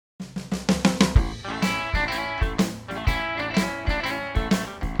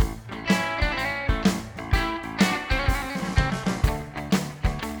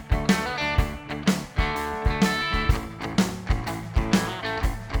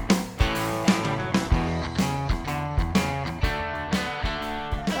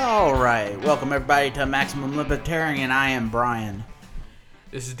Welcome everybody to Maximum Libertarian. I am Brian.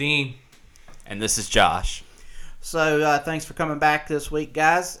 This is Dean. And this is Josh. So thanks for coming back this week,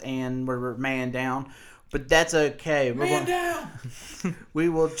 guys. And we're man down, but that's okay. We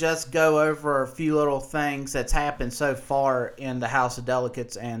will just go over a few little things that's happened so far in the House of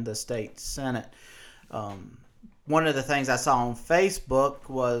Delegates and the state Senate. One of the things I saw on Facebook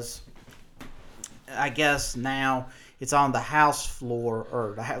was, I guess now it's on the House floor,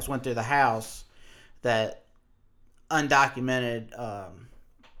 or the House went through the House, that undocumented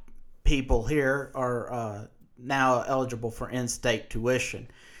people here are now eligible for in-state tuition.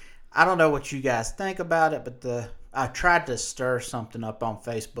 I don't know what you guys think about it, but I tried to stir something up on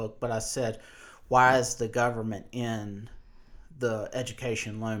Facebook, but I said, why is the government in the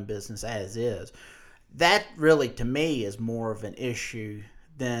education loan business as is? That really, to me, is more of an issue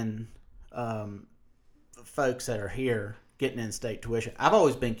than folks that are here getting in-state tuition. I've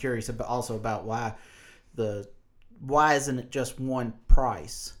always been curious about why isn't it just one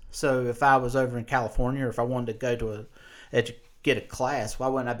price? So if I was over in California, or if I wanted to go to get a class, why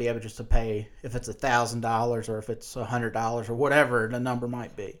wouldn't I be able just to pay if it's $1,000 or if it's $100 or whatever the number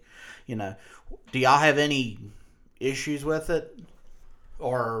might be? You know, do y'all have any issues with it,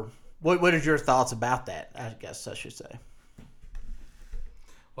 or what is your thoughts about that? I guess I should say.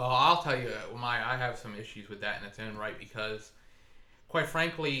 Well, I'll tell you, I have some issues with that in its own right because, quite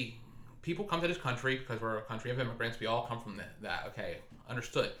frankly, people come to this country because we're a country of immigrants. We all come from that. Okay,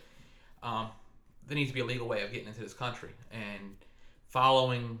 understood. There needs to be a legal way of getting into this country, and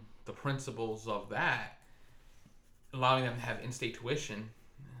following the principles of that, allowing them to have in-state tuition,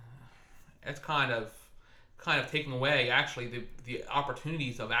 it's kind of taking away actually the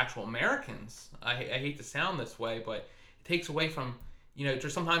opportunities of actual Americans. I hate to sound this way, but it takes away from,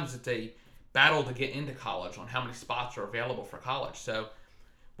 just sometimes it's a battle to get into college on how many spots are available for college. So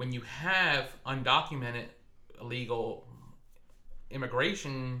when you have undocumented illegal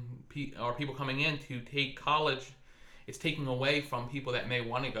immigration or people coming in to take college, it's taking away from people that may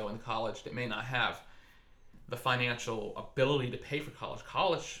want to go into college that may not have the financial ability to pay for college.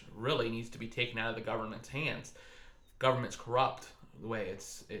 College really needs to be taken out of the government's hands. Government's corrupt the way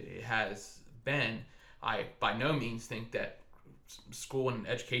it has been. I by no means think that school and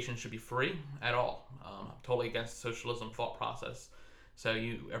education should be free at all. I'm totally against the socialism thought process. So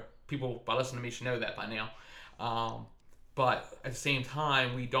people by listening to me should know that by now. But at the same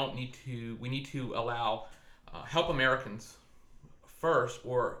time, we need to allow help Americans first,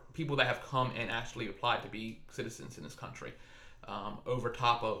 or people that have come and actually applied to be citizens in this country, over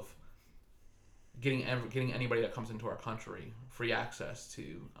top of getting anybody that comes into our country free access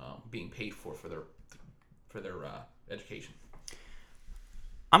to being paid for their education.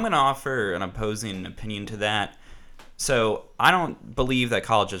 I'm going to offer an opposing opinion to that. So I don't believe that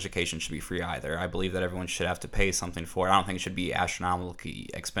college education should be free either. I believe that everyone should have to pay something for it. I don't think it should be astronomically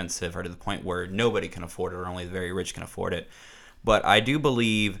expensive or to the point where nobody can afford it or only the very rich can afford it. But I do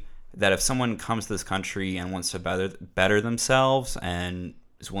believe that if someone comes to this country and wants to better themselves and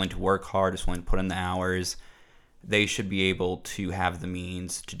is willing to work hard, is willing to put in the hours, they should be able to have the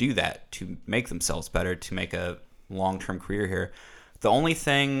means to do that, to make themselves better, to make a long-term career here. The only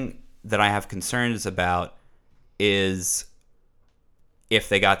thing that I have concerns about is if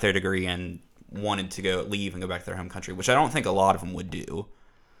they got their degree and wanted to leave and go back to their home country, which I don't think a lot of them would do.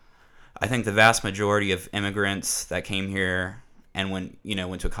 I think the vast majority of immigrants that came here and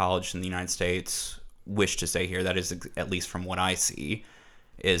went to college in the United States wish to stay here. That is, at least from what I see,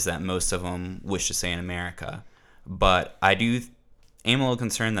 is that most of them wish to stay in America. But I am a little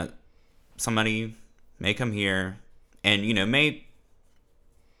concerned that somebody may come here and, may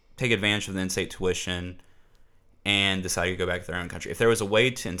take advantage of the in-state tuition and decide to go back to their own country. If there was a way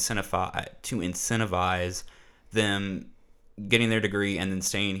to incentivize them getting their degree and then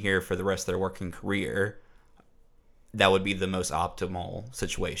staying here for the rest of their working career, that would be the most optimal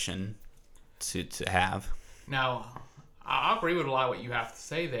situation to have. Now, I agree with a lot of what you have to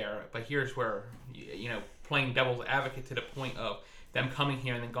say there, but here's where, playing devil's advocate to the point of them coming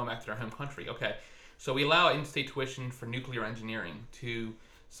here and then going back to their home country. Okay, so we allow in-state tuition for nuclear engineering to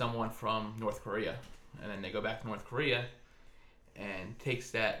someone from North Korea, and then they go back to North Korea and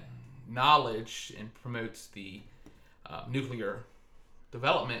takes that knowledge and promotes the nuclear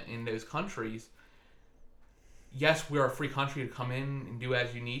development in those countries. Yes, we're a free country to come in and do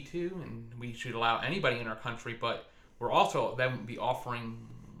as you need to, and we should allow anybody in our country, but we're also then be offering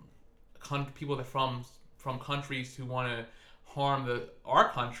people that from countries who want to harm our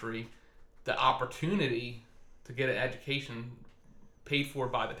country the opportunity to get an education paid for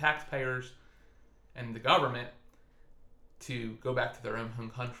by the taxpayers and the government to go back to their own home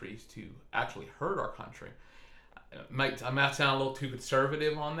countries to actually hurt our country. I might sound a little too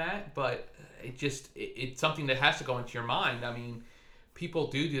conservative on that, but it's something that has to go into your mind. I mean, people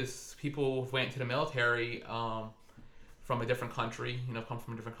do this. People went to the military from a different country, come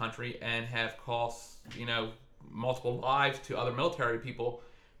from a different country, and have cost, multiple lives to other military people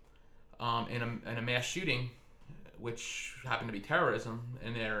in a mass shooting, which happened to be terrorism,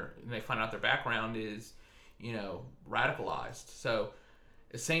 and they find out their background is, radicalized. So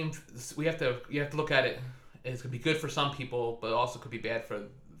you have to look at it. It's going to be good for some people, but also could be bad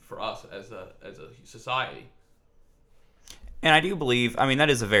for us as a society. And I do believe, that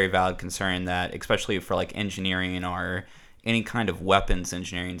is a very valid concern, that especially for like engineering or any kind of weapons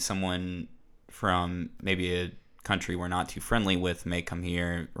engineering, someone from maybe a country we're not too friendly with may come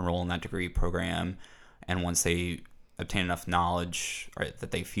here, enroll in that degree program, and once they obtain enough knowledge or that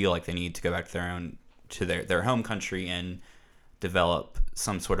they feel like they need to go back to their home country and develop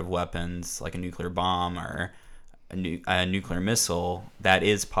some sort of weapons like a nuclear bomb or a nuclear missile, that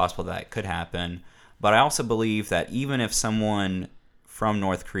is possible that could happen. But I also believe that even if someone from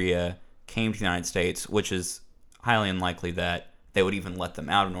North Korea came to the United States, which is highly unlikely that they would even let them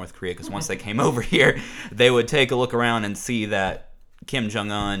out of North Korea, because once they came over here, they would take a look around and see that Kim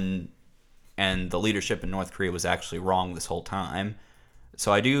Jong-un and the leadership in North Korea was actually wrong this whole time.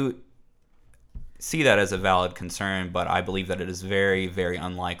 So I do see that as a valid concern, but I believe that it is very, very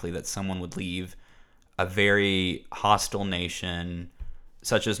unlikely that someone would leave a very hostile nation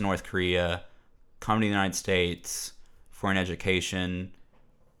such as North Korea, come to the United States for an education,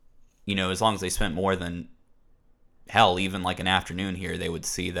 as long as they spent more than even like an afternoon here, they would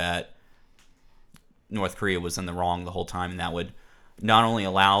see that North Korea was in the wrong the whole time, and that would not only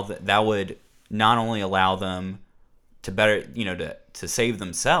allow them to better, to save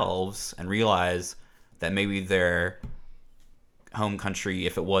themselves and realize that maybe their home country,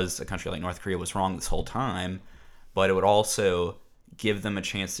 if it was a country like North Korea, was wrong this whole time, but it would also give them a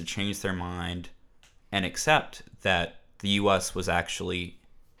chance to change their mind and accept that the U.S. was actually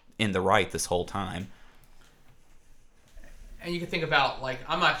in the right this whole time. And you can think about,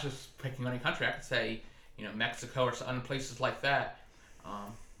 I'm not just picking on any country. I could say, Mexico or some places like that.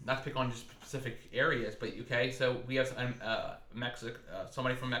 Not to pick on just specific areas, but okay. So we have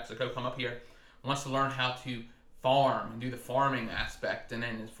somebody from Mexico come up here, wants to learn how to farm and do the farming aspect, and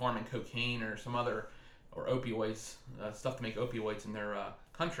then is farming cocaine or some other, or opioids, stuff to make opioids in their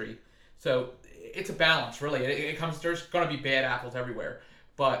country. So it's a balance, really. There's going to be bad apples everywhere,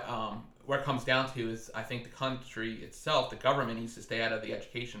 but where it comes down to is, I think the country itself, the government, needs to stay out of the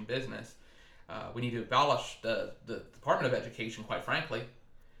education business. We need to abolish the Department of Education, quite frankly,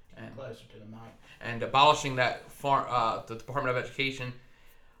 and closer to the mic. And abolishing that the Department of Education.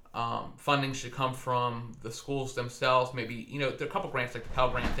 Funding should come from the schools themselves. Maybe there are a couple grants like the Pell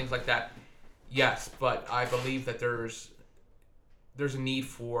Grant, things like that. Yes, but I believe that there's a need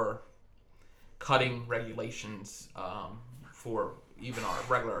for cutting regulations for even our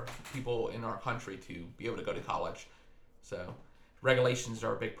regular people in our country to be able to go to college. So regulations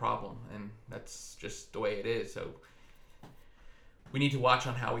are a big problem, and that's just the way it is. So we need to watch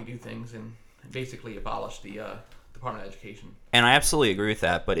on how we do things and basically abolish the Department of Education. And I absolutely agree with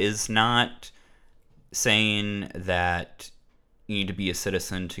that, but is not saying that you need to be a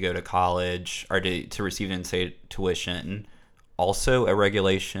citizen to go to college or to receive in-state tuition also a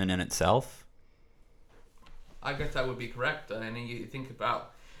regulation in itself? I guess that would be correct. And you think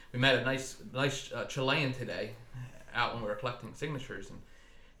about, we met a nice Chilean today out when we were collecting signatures, and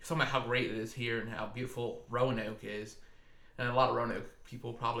he's talking about how great it is here and how beautiful Roanoke is. And a lot of Roanoke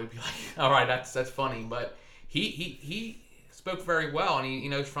people probably be like, all right, that's funny, but he spoke very well, and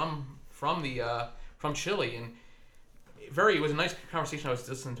he's from Chile, and it was a nice conversation. I was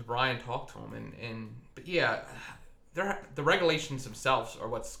listening to Brian talk to him, but yeah, the regulations themselves are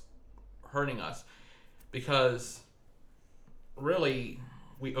what's hurting us, because really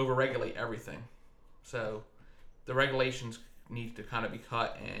we overregulate everything. So the regulations need to kind of be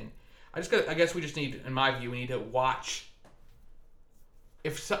cut, and I guess we just need, in my view, we need to watch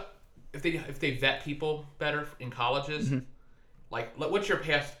if they vet people better in colleges. Mm-hmm. Like, what's your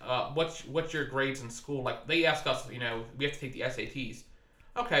past? What's your grades in school? Like, they ask us, we have to take the SATs.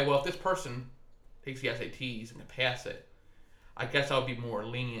 Okay, well, if this person takes the SATs and can pass it, I guess I would be more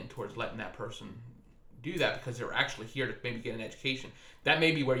lenient towards letting that person do that, because they're actually here to maybe get an education. That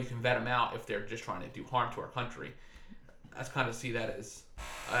may be where you can vet them out if they're just trying to do harm to our country. I kind of see that as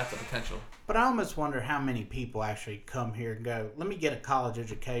that's a potential. But I almost wonder how many people actually come here and go, let me get a college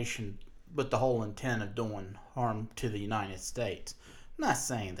education with the whole intent of doing harm to the United States. I'm not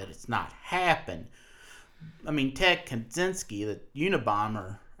saying that it's not happened, Ted Kaczynski, the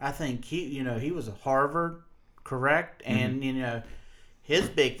Unabomber, I think he was at Harvard, correct? And, his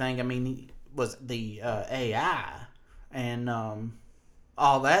big thing, was the AI and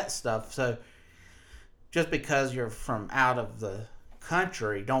all that stuff. So just because you're from out of the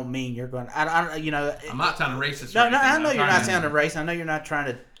country don't mean you're going to, I'm not sounding racist. No, I know you're not sounding racist. I know you're not trying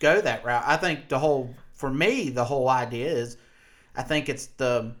to go that route. I think the whole idea is, I think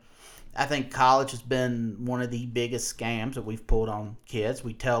college has been one of the biggest scams that we've pulled on kids.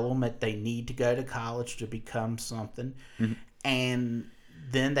 We tell them that they need to go to college to become something. Mm-hmm. And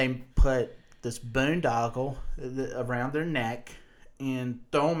then they put this boondoggle around their neck and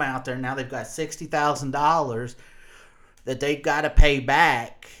throw them out there. Now they've got $60,000 that they've got to pay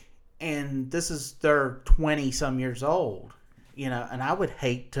back. And this is their 20-some years old. And I would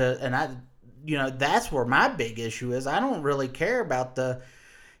hate to, and that's where my big issue is. I don't really care about the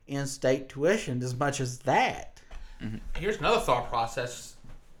in-state tuition as much as that. Mm-hmm. Here's another thought process.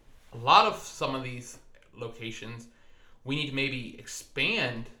 A lot of some of these locations, we need to maybe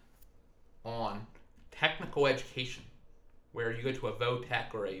expand on technical education, where you go to a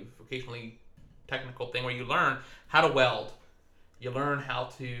VOTech or a vocationally technical thing where you learn how to weld, you learn how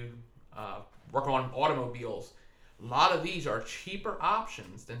to work on automobiles. A lot of these are cheaper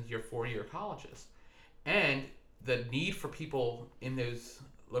options than your 4-year colleges. And the need for people in those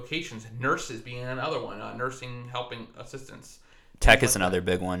locations, nurses being another one, nursing helping assistants. Tech is another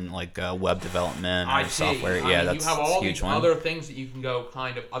big one, like web development or software. Yeah, that's you have all huge these one. Other things that you can go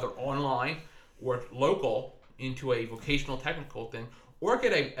kind of either online or local into a vocational technical thing, or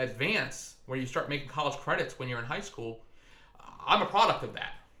get a advance where you start making college credits when you're in high school. I'm a product of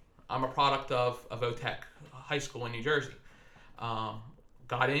that. I'm a product of a VOTech high school in New Jersey.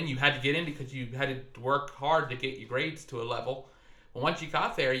 Got in, you had to get in because you had to work hard to get your grades to a level. Well, once you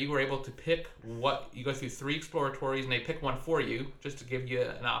got there, you were able to pick you go through 3 exploratories, and they pick one for you just to give you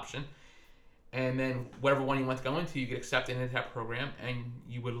an option. And then whatever one you want to go into, you get accepted into that program, and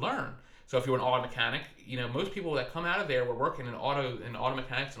you would learn. So if you're an auto mechanic, most people that come out of there were working in auto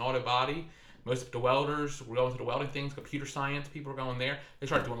mechanics and auto body. Most of the welders were going to the welding things. Computer science people were going there. They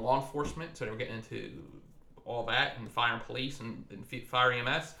started doing law enforcement, so they were getting into all that, and fire and police and fire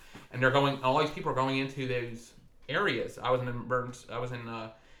EMS. And all these people are going into those areas. I was in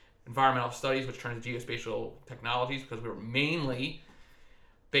environmental studies, which turned to geospatial technologies, because we were mainly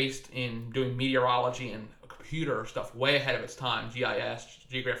based in doing meteorology and computer stuff way ahead of its time, GIS,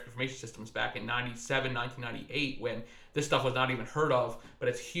 Geographic Information Systems, back in 1998, when this stuff was not even heard of, but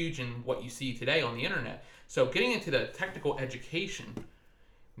it's huge in what you see today on the internet. So getting into the technical education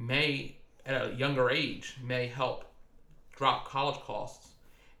may, at a younger age, may help drop college costs,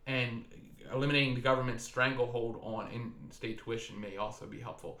 and eliminating the government's stranglehold on in-state tuition may also be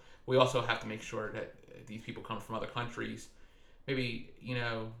helpful. We also have to make sure that these people come from other countries. Maybe,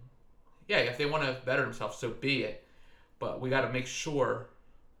 if they want to better themselves, so be it. But we got to make sure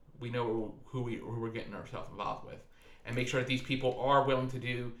we know who we're getting ourselves involved with, and make sure that these people are willing to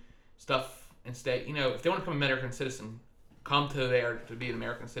do stuff and stay. If they want to become an American citizen, come to there to be an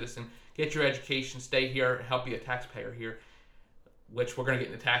American citizen. Get your education, stay here, help be a taxpayer here. Which we're going to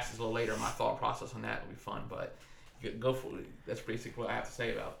get into taxes a little later. My thought process on that will be fun, but go for it. That's basically what I have to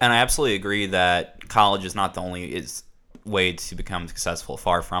say about it. And I absolutely agree that college is not the only way to become successful.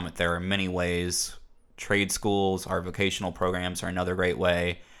 Far from it. There are many ways. Trade schools, our vocational programs are another great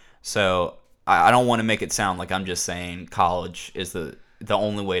way. So I don't want to make it sound like I'm just saying college is the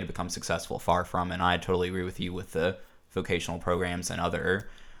only way to become successful. Far from it. And I totally agree with you with the vocational programs and other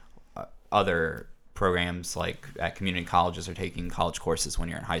programs like at community colleges are taking college courses when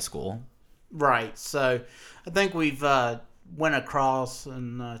you're in high school. Right. So I think we've went across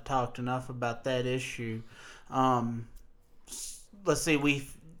and talked enough about that issue. Let's see.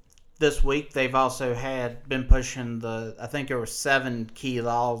 This week they've also been pushing I think there were 7 key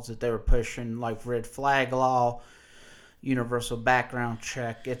laws that they were pushing, like red flag law, universal background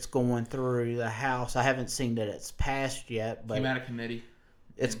check. It's going through the House. I haven't seen that it's passed yet, but came out of committee.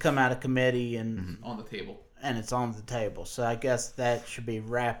 It's come out of committee and on the table. And it's on the table. So I guess that should be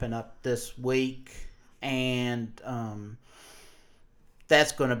wrapping up this week. And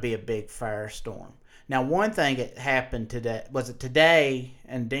that's going to be a big firestorm. Now, one thing that happened today,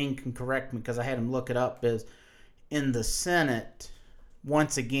 and Dean can correct me because I had him look it up, is in the Senate,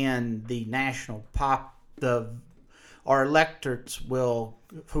 once again, the our electorates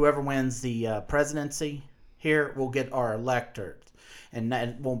whoever wins the presidency here will get our electorates. And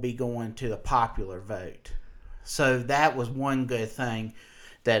that won't be going to the popular vote. So that was one good thing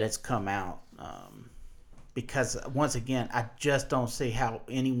that it's come out because once again, I just don't see how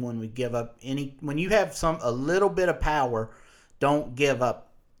anyone would give up any. When you have a little bit of power, don't give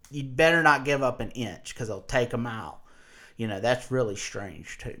up. You better not give up an inch because they'll take them out. That's really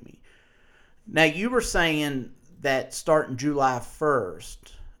strange to me. Now, you were saying that starting July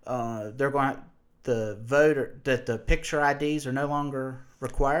 1st, they're going that the picture IDs are no longer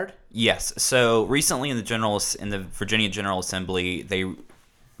required? Yes. So recently in the Virginia General Assembly, they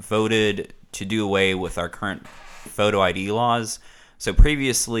voted to do away with our current photo ID laws. So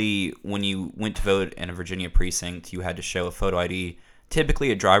previously, when you went to vote in a Virginia precinct, you had to show a photo ID,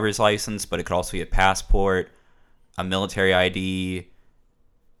 typically a driver's license, but it could also be a passport, a military ID,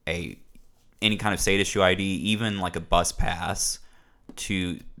 any kind of state issue ID, even like a bus pass,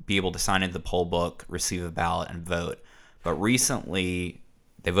 to be able to sign into the poll book, receive a ballot, and vote. But recently,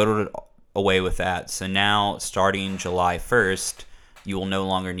 they voted away with that. So now, starting July 1st, you will no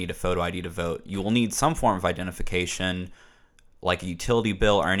longer need a photo ID to vote. You will need some form of identification, like a utility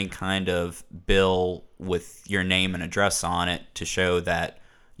bill or any kind of bill with your name and address on it to show that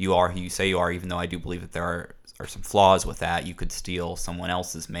you are who you say you are, even though I do believe that there are some flaws with that. You could steal someone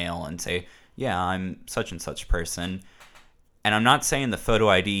else's mail and say, yeah, I'm such and such person. And I'm not saying the photo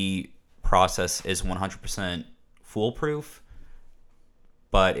ID process is 100% foolproof,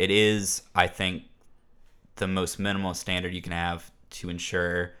 but it is, I think, the most minimal standard you can have to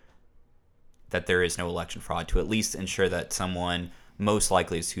ensure that there is no election fraud, to at least ensure that someone most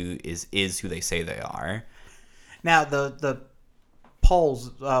likely is who they say they are. Now, the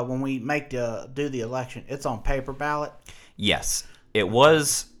polls, when we do the election, it's on paper ballot? Yes. It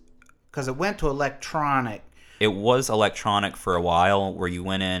was... Because it went to electronic. It was electronic for a while, where you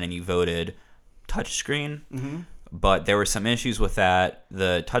went in and you voted touchscreen. Mm-hmm. But there were some issues with that.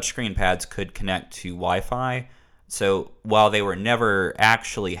 The touchscreen pads could connect to Wi-Fi. So while they were never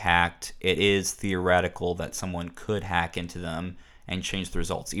actually hacked, it is theoretical that someone could hack into them and change the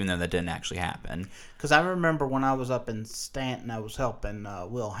results, even though that didn't actually happen. Because I remember when I was up in Stanton, I was helping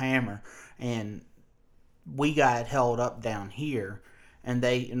Will Hammer, and we got held up down here. And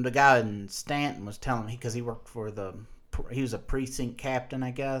the guy in Stanton was telling me, because he worked he was a precinct captain,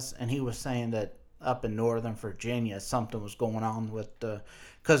 I guess, and he was saying that up in Northern Virginia, something was going on with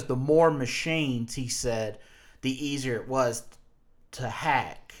because the more machines, he said, the easier it was to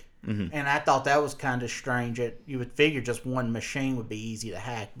hack. Mm-hmm. And I thought that was kind of strange. You would figure just one machine would be easy to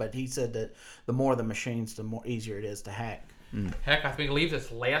hack, but he said that the more the machines, the more easier it is to hack. Mm. Heck, I believe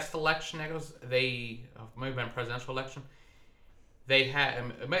this last election, may have been a presidential election.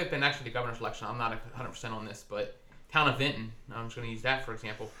 It may have been actually the governor's election. I'm not 100% on this, but town of Vinton, I'm just going to use that for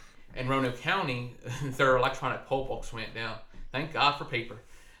example. In Roanoke County, their electronic poll books went down. Thank God for paper,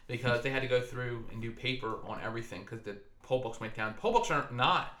 because they had to go through and do paper on everything because the poll books went down. Poll books are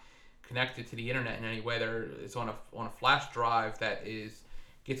not connected to the internet in any way. It's on a flash drive that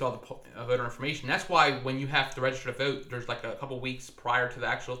gets all the voter information. That's why when you have to register to vote, there's like a couple weeks prior to the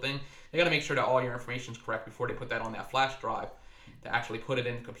actual thing. They got to make sure that all your information is correct before they put that on that flash drive to actually put it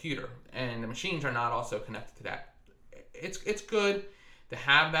in the computer. And the machines are not also connected to that. It's good to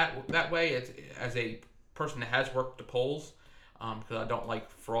have that way. It's, as a person that has worked the polls, because I don't like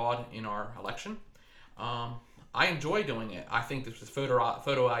fraud in our election. I enjoy doing it. I think this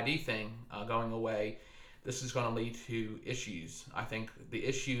photo ID thing going away, this is going to lead to issues. I think the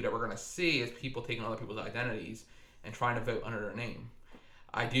issue that we're going to see is people taking other people's identities and trying to vote under their name.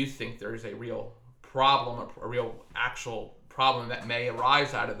 I do think there's a real problem, a real actual problem that may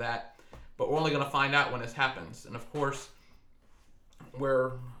arise out of that, but we're only going to find out when this happens. And of course,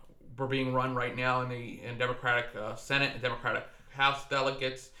 we're being run right now in Democratic Senate and Democratic House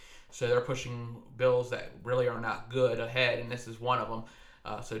delegates, so they're pushing bills that really are not good ahead, and this is one of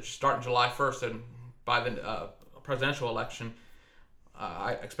them. So starting July 1st, and by the presidential election,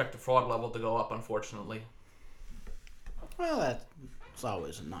 I expect the fraud level to go up, unfortunately. Well, that's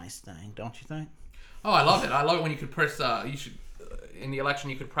always a nice thing, don't you think? Oh, I love it. I love it when you could press. In the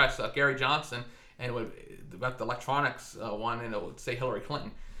election, you could press Gary Johnson, and it would about the electronics one, and it would say Hillary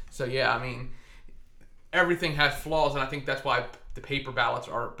Clinton. So yeah, I mean, everything has flaws, and I think that's why the paper ballots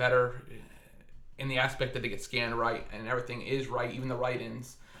are better in the aspect that they get scanned right, and everything is right, even the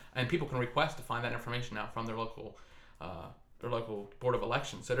write-ins, and people can request to find that information out from their local board of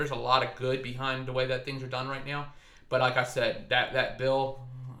elections. So there's a lot of good behind the way that things are done right now. But like I said, that bill,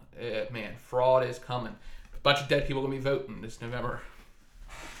 man, fraud is coming. A bunch of dead people are going to be voting this November.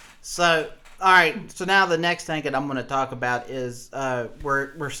 So, all right. So now the next thing that I'm going to talk about is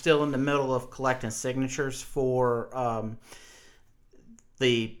we're still in the middle of collecting signatures for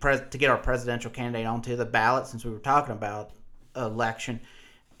to get our presidential candidate onto the ballot, since we were talking about election.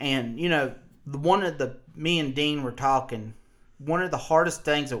 And one of the me and Dean were talking, one of the hardest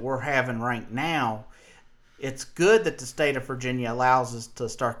things that we're having right now, it's good that the state of Virginia allows us to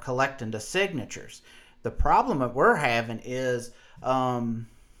start collecting the signatures. The problem that we're having is when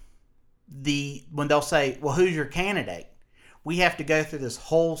they'll say, well, who's your candidate? We have to go through this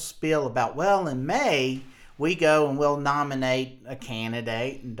whole spiel about, well, in May, we go and we'll nominate a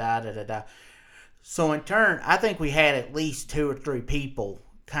candidate and da-da-da-da. So in turn, I think we had at least 2 or 3 people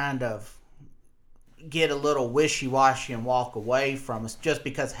kind of get a little wishy-washy and walk away from us, just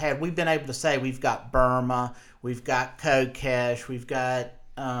because had we been able to say we've got Burma, we've got Kokesh, we've got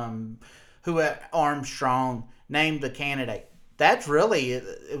Armstrong, name the candidate. That's really,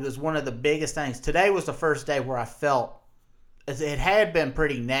 it was one of the biggest things. Today was the first day where I felt it had been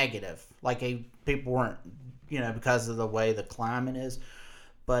pretty negative. Like people weren't, because of the way the climate is.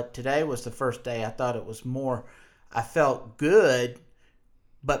 But today was the first day I thought it was more, I felt good,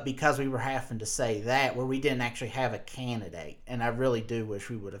 but because we were having to say that, where we didn't actually have a candidate. And I really do wish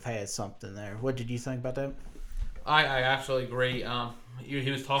we would have had something there. What did you think about that? I absolutely agree.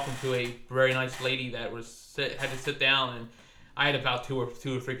 He was talking to a very nice lady that had to sit down, and I had about two or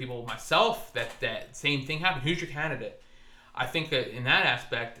three people myself that same thing happened. Who's your candidate? I think that in that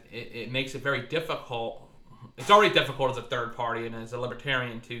aspect, it makes it very difficult. It's already difficult as a third party and as a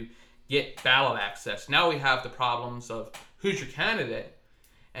libertarian to get ballot access. Now we have the problems of who's your candidate,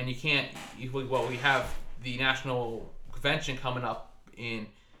 and you can't. We have the national convention coming up in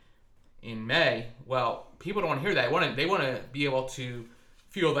May. Well, people don't want to hear that. They want to be able to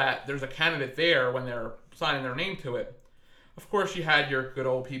feel that there's a candidate there when they're signing their name to it. Of course, you had your good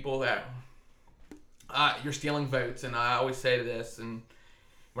old people that you're stealing votes, and I always say to this, and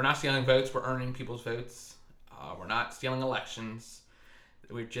we're not stealing votes, we're earning people's votes. We're not stealing elections.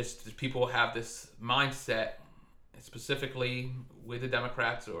 People have this mindset, specifically with the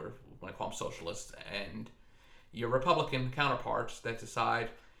Democrats, or when I call them socialists, and your Republican counterparts that decide,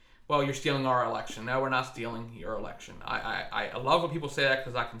 well, you're stealing our election. No, we're not stealing your election. I love when people say that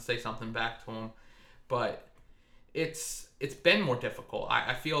because I can say something back to them, but it's been more difficult.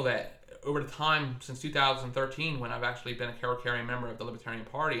 I feel that over the time since 2013, when I've actually been a carrying member of the Libertarian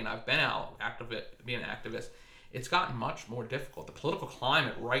Party and I've been out being an activist, it's gotten much more difficult. The political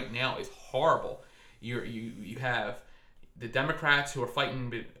climate right now is horrible. You have the Democrats who are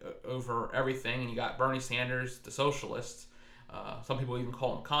fighting over everything, and you got Bernie Sanders, the socialists. Some people even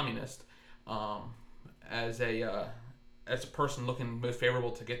call him communist, as a person looking most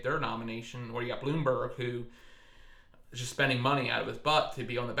favorable to get their nomination. Or you got Bloomberg, who is just spending money out of his butt to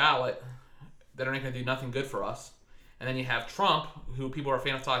be on the ballot, that are not going to do nothing good for us. And then you have Trump, who people are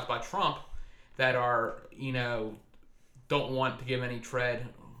fantasized by Trump, that are, don't want to give any tread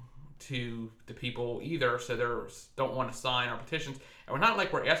to the people either, so they don't want to sign our petitions. And we're not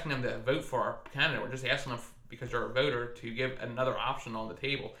like we're asking them to vote for our candidate. We're just asking them, because they're a voter, to give another option on the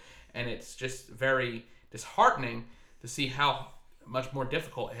table. And it's just very disheartening to see how much more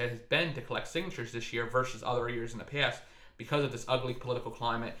difficult it has been to collect signatures this year versus other years in the past, because of this ugly political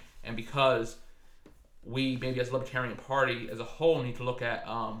climate, and because we, maybe as a Libertarian Party as a whole, need to look at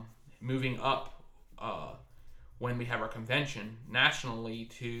moving up when we have our convention nationally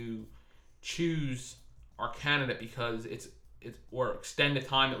to choose our candidate, because it's or extend the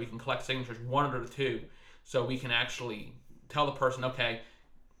time that we can collect signatures, 1 or 2, so we can actually tell the person, okay,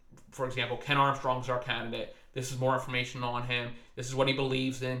 for example, Ken Armstrong's our candidate. This is more information on him. This is what he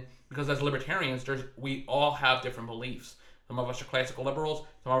believes in. Because as libertarians, we all have different beliefs. Some of us are classical liberals.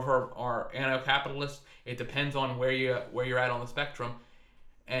 Some of us are anarcho-capitalists. It depends on where you're at on the spectrum.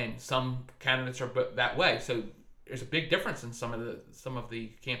 And some candidates are that way. So there's a big difference in some of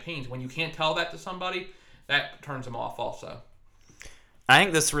the campaigns. When you can't tell that to somebody, that turns them off also. I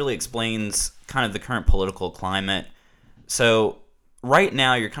think this really explains kind of the current political climate. So right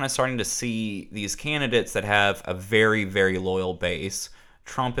now, you're kind of starting to see these candidates that have a very, very loyal base.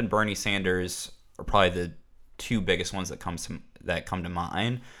 Trump and Bernie Sanders are probably the 2 biggest ones that come to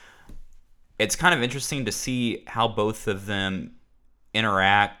mind. It's kind of interesting to see how both of them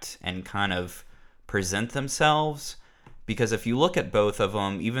interact and kind of present themselves, because if you look at both of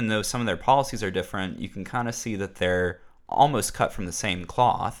them, even though some of their policies are different, you can kind of see that they're almost cut from the same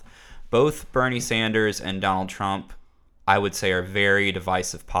cloth. Both Bernie Sanders and Donald Trump, I would say, are very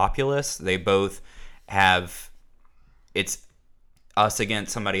divisive populists. They both have, it's us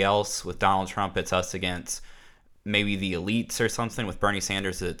against somebody else. With Donald Trump, it's us against maybe the elites or something. With Bernie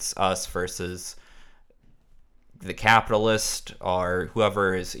Sanders, it's us versus the capitalist or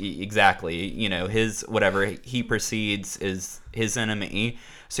whoever is exactly, his, whatever he perceives is his enemy.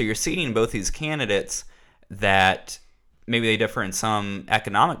 So you're seeing both these candidates that maybe they differ in some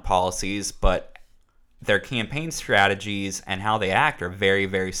economic policies, but their campaign strategies and how they act are very,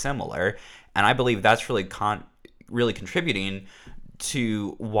 very similar. And I believe that's really really contributing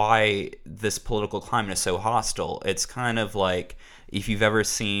to why this political climate is so hostile. It's kind of like, if you've ever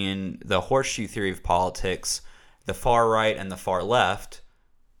seen the horseshoe theory of politics, the far right and the far left,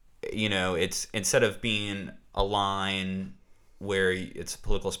 it's, instead of being a line where it's a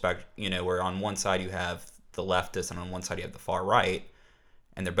political spectrum, where on one side you have the leftists and on one side you have the far right,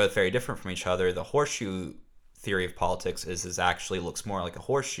 and they're both very different from each other. The horseshoe theory of politics is actually looks more like a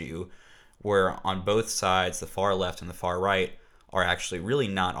horseshoe, where on both sides, the far left and the far right are actually really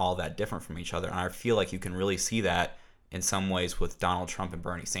not all that different from each other. And I feel like you can really see that in some ways with Donald Trump and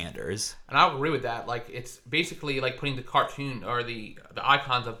Bernie Sanders. And I agree with that. Like, it's basically like putting the cartoon or the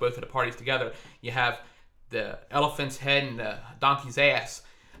icons of both of the parties together. You have the elephant's head and the donkey's ass.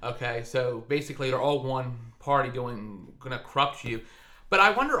 Okay, so basically they're all one party gonna corrupt you. But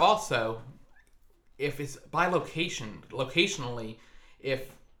I wonder also if it's by locationally, if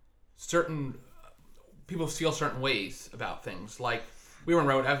certain people feel certain ways about things. Like, we were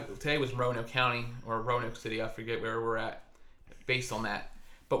in today was in Roanoke County, or Roanoke City, I forget where we're at based on that,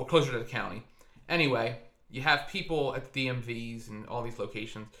 but we're closer to the county. Anyway, you have people at the DMVs and all these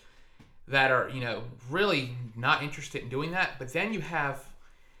locations that are, really not interested in doing that. But then you have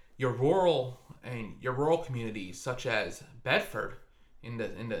your rural communities, such as Bedford, in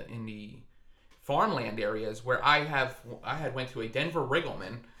the farmland areas, where I had went to a Denver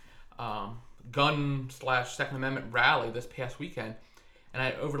Riggleman gun/Second Amendment rally this past weekend,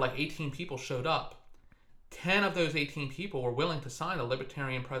 and over 18 people showed up. 10 of those 18 people were willing to sign the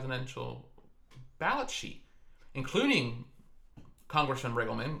Libertarian presidential ballot sheet, including Congressman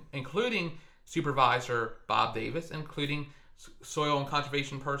Riggleman, including Supervisor Bob Davis, including Soil and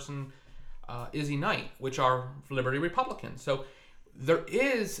Conservation person Izzy Knight, which are Liberty Republicans. So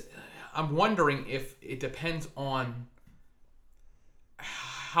I'm wondering if it depends on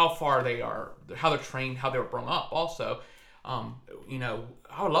how far they are, how they're trained, how they were brought up. Also, I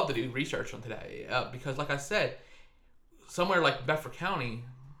would love to do research on today because, like I said, somewhere like Bedford County,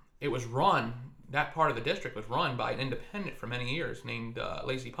 that part of the district was run by an independent for many years named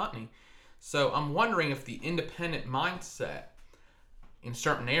Lacy Putney. So I'm wondering if the independent mindset in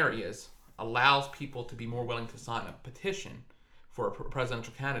certain areas allows people to be more willing to sign a petition for a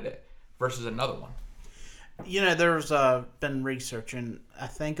presidential candidate versus another one. There's been research, and I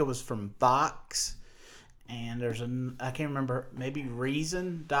think it was from Vox, and I can't remember, maybe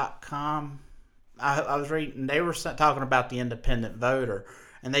Reason.com. I was reading, they were talking about the independent voter,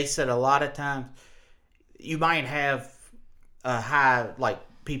 and they said a lot of times you might have a high,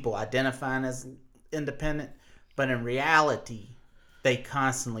 people identifying as independent, but in reality, they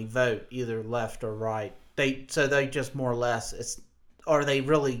constantly vote either left or right. They just more or less,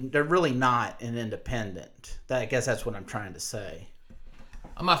 they're really not an independent. I guess that's what I'm trying to say.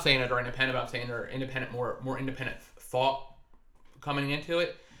 I'm not saying that they're independent, but I'm saying they're independent, more independent thought coming into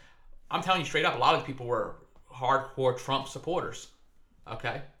it. I'm telling you straight up, a lot of people were hardcore Trump supporters.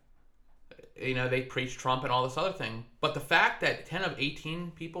 Okay? They preach Trump and all this other thing. But the fact that 10 of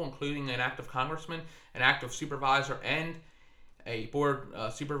 18 people, including an active congressman, an active supervisor, and a board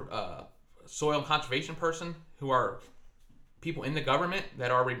soil and conservation person, who are people in the government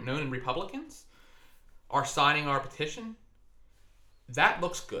that are known as Republicans, are signing our petition, that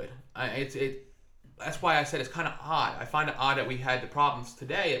looks good. That's why I said it's kind of odd. I find it odd that we had the problems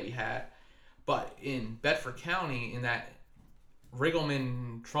today that we had, but in Bedford County, in that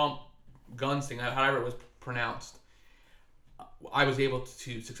Riggleman Trump guns thing, however it was pronounced, I was able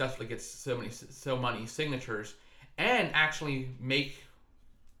to successfully get so many signatures and actually make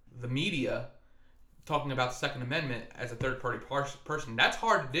the media talking about the Second Amendment as a third-party person. That's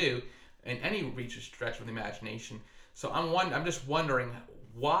hard to do in any reach or stretch of the imagination. So I'm just wondering,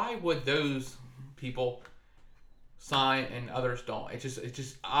 why would those people sign and others don't?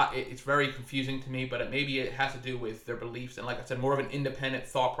 It's very confusing to me. But maybe it has to do with their beliefs and, like I said, more of an independent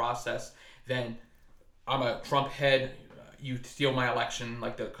thought process than I'm a Trump head. You steal my election,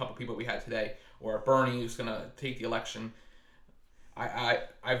 like the couple people we had today, or Bernie who's gonna take the election. I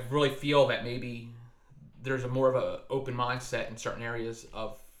really feel that maybe there's a more of an open mindset in certain areas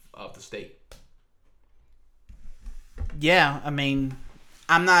of the state. Yeah, I mean,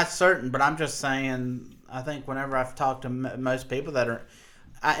 I'm not certain, but I'm just saying, I think whenever I've talked to most people that are,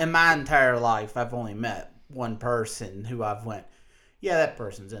 in my entire life, I've only met one person who I've went, yeah, that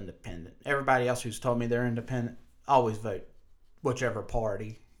person's independent. Everybody else who's told me they're independent, always vote whichever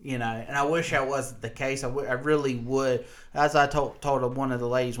party, and I wish that wasn't the case. I really would. As I told one of the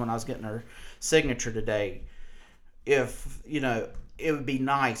ladies when I was getting her signature today, if it would be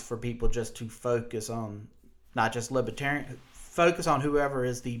nice for people just to focus on not just libertarian, focus on whoever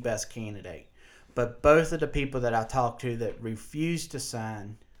is the best candidate. But both of the people that I talked to that refused to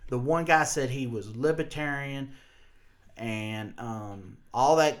sign, the one guy said he was libertarian and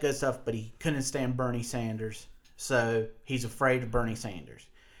all that good stuff, but he couldn't stand Bernie Sanders, so he's afraid of Bernie Sanders.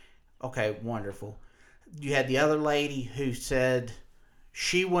 Okay, wonderful. You had the other lady who said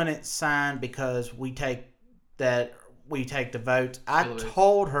she wouldn't sign because we take the votes. I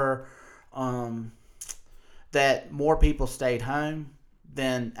told her that more people stayed home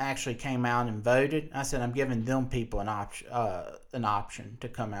than actually came out and voted. I said I'm giving them people an option to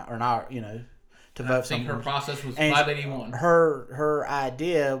come out or not, to vote. I think her process was and 581. Her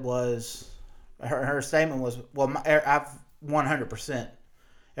idea was her statement was, well, I've 100%.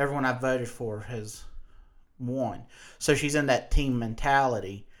 Everyone I voted for has won. So she's in that team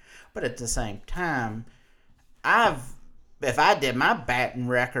mentality. But at the same time, if I did my batting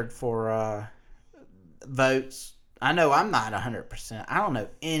record for votes, I know I'm not 100%. I don't know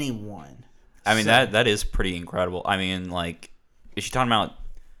anyone. I mean, that is pretty incredible. I mean, like, is she talking about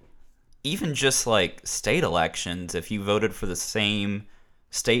even just, like, state elections? If you voted for the same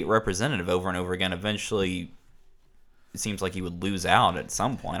state representative over and over again, eventually it seems like you would lose out at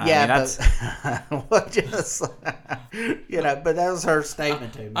some point. Yeah, I mean, that's... but that was her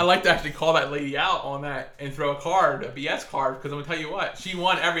statement to me. I like to actually call that lady out on that and throw a BS card, because I'm going to tell you what, she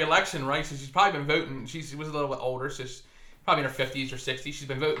won every election, right? So she's probably been voting. She was a little bit older, so she's probably in her 50s or 60s. She's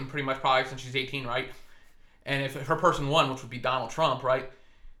been voting pretty much probably since she's 18, right? And if her person won, which would be Donald Trump, right?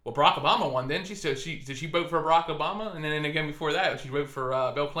 Well, Barack Obama won, didn't she? So did she vote for Barack Obama? And then again before that, did she vote for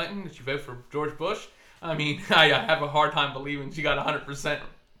Bill Clinton? Did she vote for George Bush? I mean, I have a hard time believing she got 100%.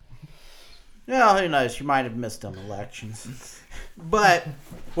 Well, who knows? She might have missed them elections. But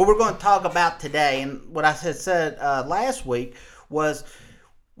what we're going to talk about today, and what I had said last week, was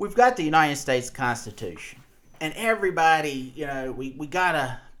we've got the United States Constitution. And everybody, we got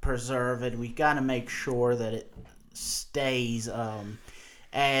to preserve it. We got to make sure that it stays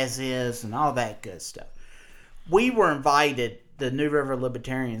as is and all that good stuff. We were invited, the New River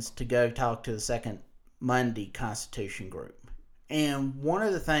Libertarians, to go talk to the Second Monday Constitution group. And one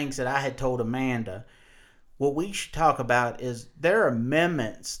of the things that I had told Amanda, what we should talk about is there are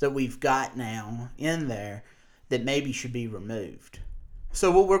amendments that we've got now in there that maybe should be removed.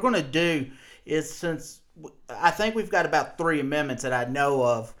 So what we're going to do is, since I think we've got about 3 amendments that I know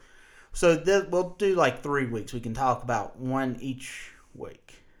of, so we'll do like 3 weeks. We can talk about one each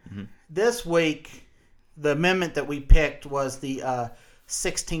week. Mm-hmm. This week, the amendment that we picked was the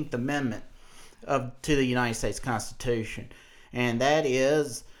 16th Amendment to the United States Constitution. And that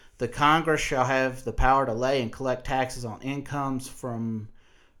is, the Congress shall have the power to lay and collect taxes on incomes from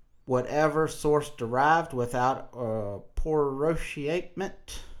whatever source derived without portion,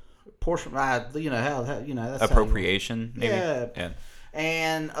 that's appropriation, maybe. Yeah.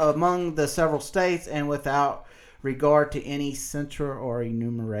 And among the several states, and without regard to any censure or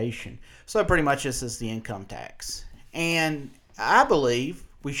enumeration. So pretty much this is the income tax. And I believe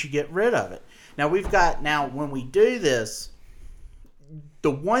we should get rid of it. Now when we do this,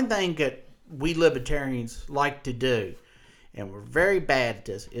 the one thing that we libertarians like to do, and we're very bad at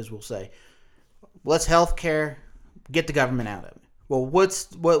this, is we'll say, let's healthcare, get the government out of it. Well,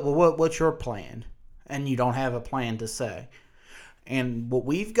 what's your plan? And you don't have a plan to say. And what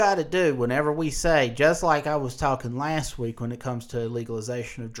we've got to do whenever we say, just like I was talking last week when it comes to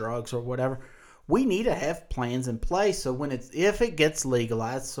legalization of drugs or whatever, we need to have plans in place so if it gets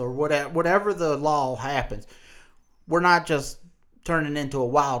legalized or whatever the law happens, we're not just turning into a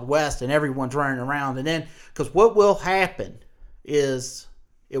Wild West and everyone's running around. And then, because what will happen is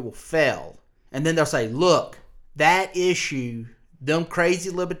it will fail. And then they'll say, look, that issue them crazy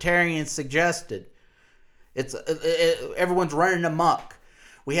libertarians suggested, everyone's running amok.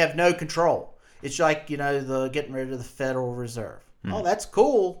 We have no control. It's like, the getting rid of the Federal Reserve. Mm. Oh, that's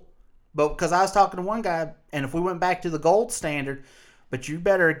cool. But because I was talking to one guy, and if we went back to the gold standard, but you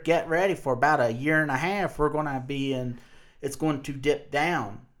better get ready for about a year and a half, we're going to be it's going to dip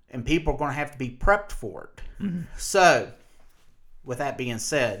down, and people are going to have to be prepped for it. Mm-hmm. So, with that being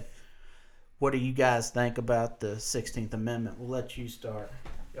said, what do you guys think about the 16th Amendment? We'll let you start,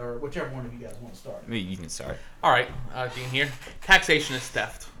 or whichever one of you guys want to start. You can start. All right, Dean here. Taxation is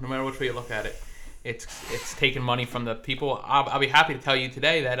theft, no matter which way you look at it. It's taking money from the people. I'll be happy to tell you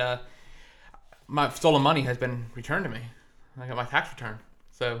today that my stolen money has been returned to me. I got my tax return.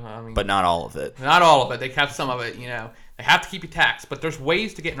 So but not all of it. Not all of it. They kept some of it. They have to keep you taxed, but there's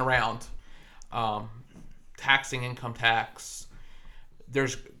ways to getting around taxing income tax.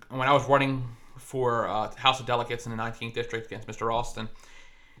 When I was running for House of Delegates in the 19th District against Mr. Alston.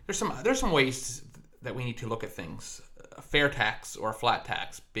 There's some ways that we need to look at things. A fair tax or a flat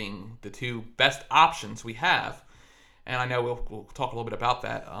tax being the two best options we have. And I know we'll talk a little bit about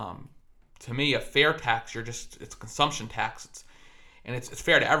that. To me, a fair tax, it's a consumption tax. It's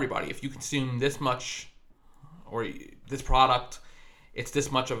fair to everybody. If you consume this much or this product, it's this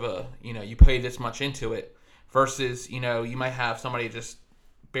much of you pay this much into it versus, you might have somebody just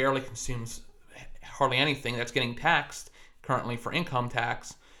barely consumes hardly anything that's getting taxed currently for income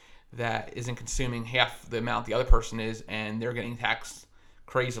tax that isn't consuming half the amount the other person is, and they're getting taxed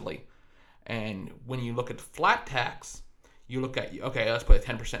crazily. And when you look at flat tax, you look at, okay, let's put a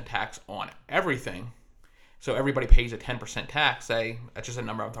 10% tax on everything. So everybody pays a 10% tax, say, that's just a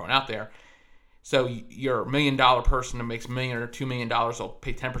number I'm throwing out there. So your $1 million person that makes $1 million or $2 million will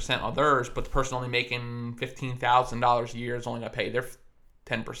pay 10% on theirs, but the person only making $15,000 a year is only going to pay their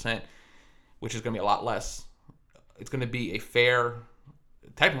 10%, which is going to be a lot less. It's going to be a fair,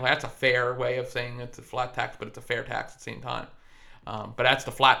 technically that's a fair way of saying it's a flat tax, but it's a fair tax at the same time. But that's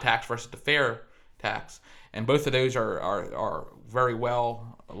the flat tax versus the fair tax. And both of those are very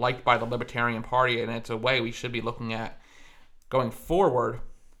well liked by the Libertarian Party, and it's a way we should be looking at going forward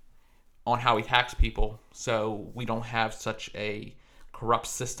on how we tax people, so we don't have such a corrupt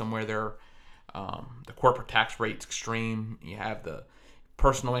system where the corporate tax rate's extreme. You have the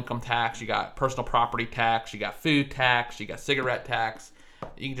personal income tax, you got personal property tax, you got food tax, you got cigarette tax.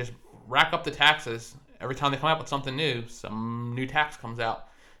 You can just rack up the taxes every time they come up with something new. Some new tax comes out.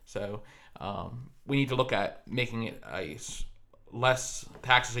 So we need to look at making it a less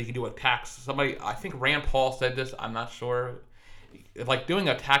taxes so you can do a tax. Somebody, I think Rand Paul said this, I'm not sure, like doing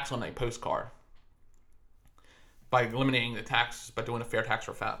a tax on a postcard by eliminating the taxes, but doing a fair tax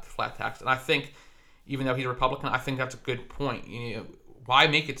or flat tax. And I think, even though he's a Republican, I think that's a good point. Why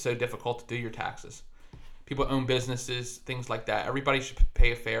make it so difficult to do your taxes? People own businesses, things like that. Everybody should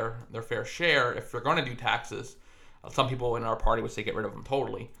pay their fair share if they're going to do taxes. Some people in our party would say get rid of them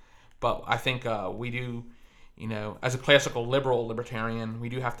totally. But I think we do, as a classical libertarian, we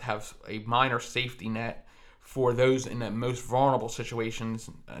do have to have a minor safety net for those in the most vulnerable situations,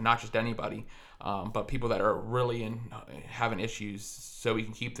 not just anybody, but people that are really having issues, so we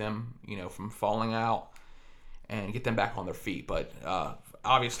can keep them, from falling out and get them back on their feet. But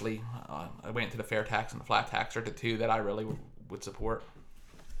obviously, I went to the fair tax and the flat tax are the two that I really would support.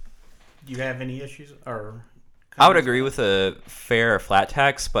 Do you have any issues or? I would agree with a fair flat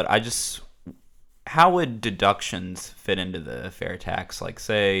tax, but how would deductions fit into the fair tax? Like,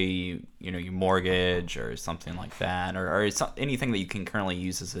 say, your mortgage or something like that, or anything that you can currently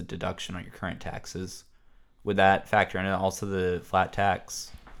use as a deduction on your current taxes. Would that factor in also the flat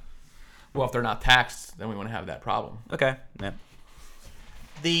tax? Well, if they're not taxed, then we wouldn't have that problem. Okay. Yeah.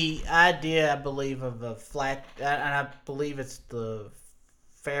 The idea, I believe, of a flat, and I believe it's the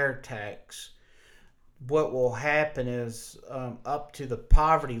fair tax. What will happen is up to the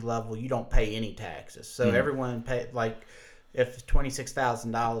poverty level, you don't pay any taxes. So everyone pay, like if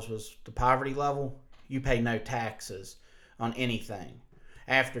 $26,000 was the poverty level, you pay no taxes on anything.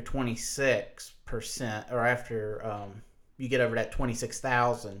 After 26%, or after you get over that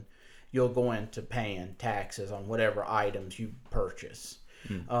 26,000, you'll go into paying taxes on whatever items you purchase.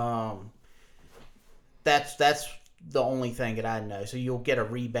 That's the only thing that I know. So you'll get a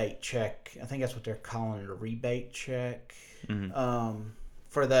rebate check. I think that's what they're calling it, a rebate check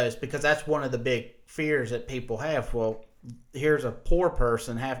for those, because that's one of the big fears that people have. Well, here's a poor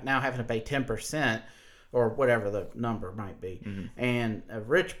person now having to pay 10% or whatever the number might be, and a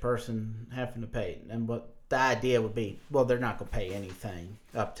rich person having to pay. And what the idea would be, well, they're not going to pay anything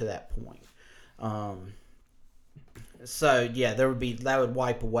up to that point. So yeah, that would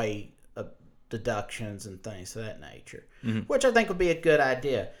wipe away deductions and things of that nature, which I think would be a good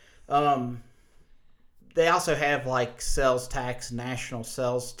idea. They also have like sales tax, national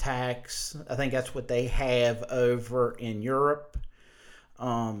sales tax. I think that's what they have over in Europe.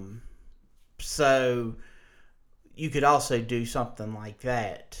 So you could also do something like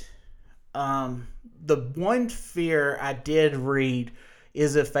that. The one fear I did read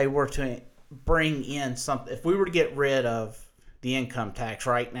is if they were to bring in something, if we were to get rid of the income tax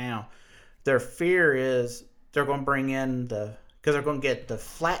right now, their fear is they're going to bring in because they're going to get the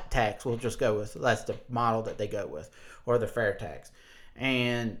flat tax. We'll just go with, that's the model that they go with, or the fair tax.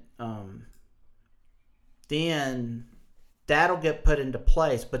 And then that'll get put into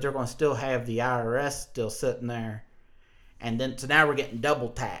place, but they're going to still have the IRS still sitting there. And then, so now we're getting double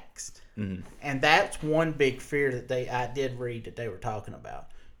taxed. And that's one big fear that I did read that they were talking about.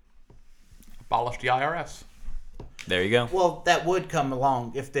 Abolish the IRS. There you go. Well, that would come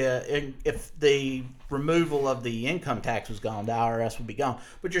along if the removal of the income tax was gone, the IRS would be gone.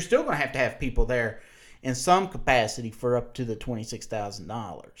 But you're still going to have people there in some capacity for up to the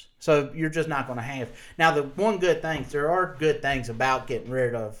 $26,000. So you're just not going to have. Now, the one good thing, there are good things about getting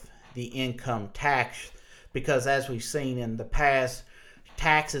rid of the income tax, because as we've seen in the past,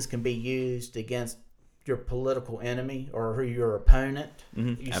 taxes can be used against your political enemy or your opponent.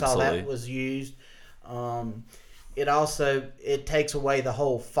 Mm-hmm. You Absolutely. saw that was used. It takes away the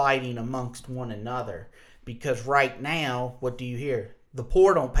whole fighting amongst one another, because right now, what do you hear? The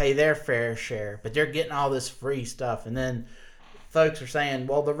poor don't pay their fair share, but they're getting all this free stuff, and then folks are saying,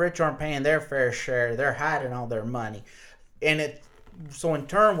 well, the rich aren't paying their fair share, they're hiding all their money. So in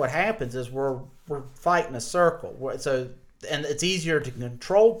turn, what happens is we're fighting a circle. And it's easier to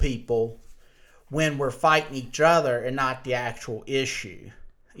control people when we're fighting each other and not the actual issue.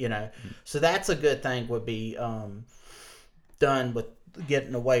 So that's a good thing, would be done with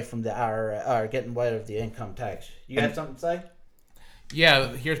getting away from the IRS, or getting away with the income tax. You have something to say?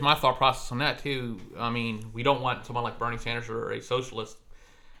 Yeah, here's my thought process on that too. I mean, we don't want someone like Bernie Sanders or a socialist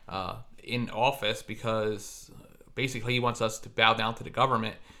in office, because basically he wants us to bow down to the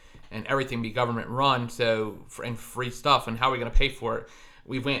government and everything be government run. And free stuff, and how are we going to pay for it?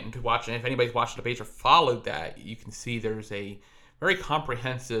 We went into watching. If anybody's watched the debates or followed that, you can see there's a very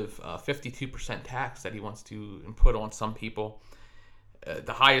comprehensive 52% tax that he wants to put on some people,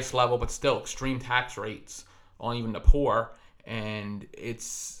 the highest level, but still extreme tax rates on even the poor. And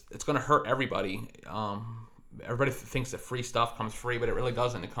it's going to hurt everybody. Everybody thinks that free stuff comes free, but it really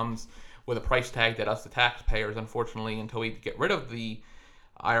doesn't. It comes with a price tag that us, the taxpayers, unfortunately, until we get rid of the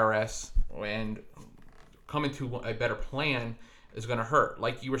IRS and come into a better plan, is going to hurt.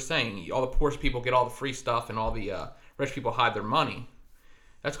 Like you were saying, all the poorest people get all the free stuff, and all the rich people hide their money.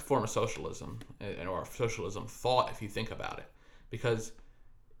 That's a form of socialism, or socialism thought, if you think about it, because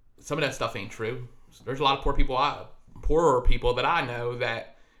some of that stuff ain't true. There's a lot of poorer people that I know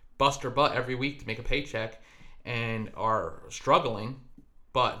that bust their butt every week to make a paycheck and are struggling,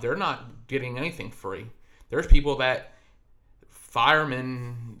 but they're not getting anything free. There's people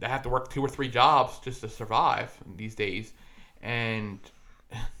firemen that have to work 2 or 3 jobs just to survive these days, and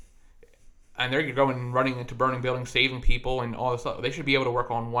they're going running into burning buildings, saving people, and all this stuff. They should be able to work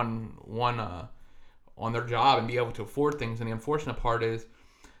on one on their job and be able to afford things. And the unfortunate part is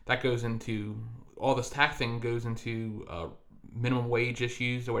that goes into all this tax thing goes into minimum wage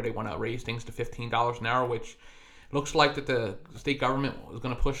issues, where they want to raise things to $15 an hour, which looks like that the state government is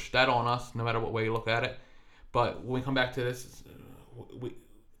going to push that on us, no matter what way you look at it. But when we come back to this,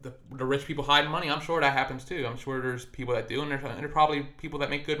 the rich people hiding money, I'm sure that happens too. I'm sure there's people that do, and there are probably people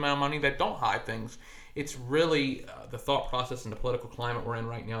that make good amount of money that don't hide things. It's really the thought process and the political climate we're in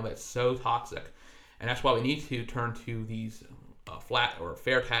right now that's so toxic, and that's why we need to turn to these flat or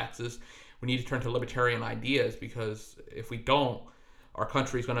fair taxes. We need to turn to libertarian ideas, because if we don't, our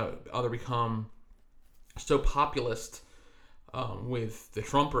country is going to either become so populist with the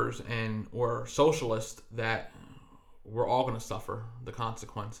Trumpers or socialist that we're all going to suffer the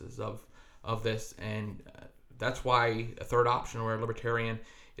consequences of this. And that's why a third option, or a libertarian,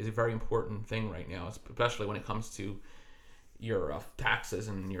 is a very important thing right now, especially when it comes to your taxes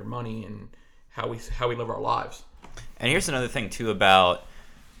and your money and how we live our lives. And here's another thing too about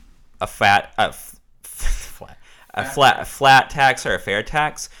a flat tax or a fair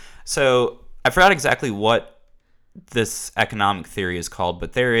tax. So I forgot exactly what this economic theory is called,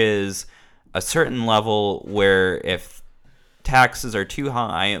 but there is a certain level where if taxes are too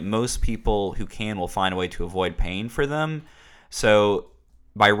high, most people who can will find a way to avoid paying for them. So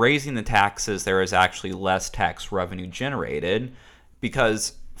by raising the taxes, there is actually less tax revenue generated,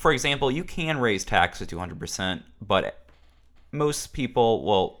 because, for example, you can raise taxes to 100%, but most people,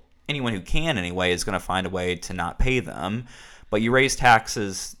 well, anyone who can anyway, is going to find a way to not pay them. But you raise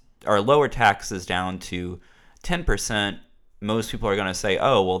taxes or lower taxes down to 10%, most people are going to say,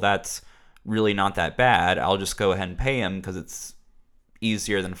 oh, well, that's really not that bad. I'll just go ahead and pay them because it's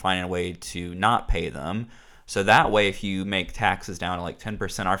easier than finding a way to not pay them. So that way, if you make taxes down to like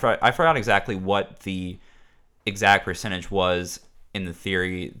 10%, I forgot exactly what the exact percentage was in the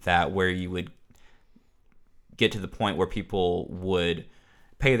theory, that where you would get to the point where people would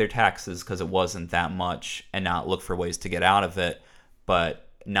pay their taxes because it wasn't that much and not look for ways to get out of it, but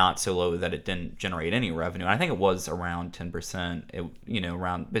not so low that it didn't generate any revenue. And I think it was around 10%,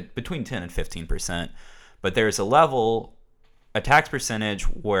 around between 10 and 15%. But there's a tax percentage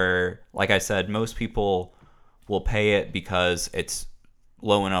where, like I said, most people will pay it because it's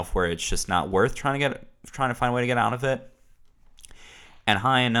low enough where it's just not worth trying to find a way to get out of it. and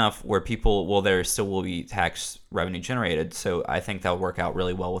high enough where there still will be tax revenue generated. So I think that'll work out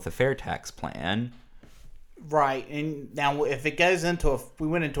really well with a fair tax plan. Right, and now if it goes into we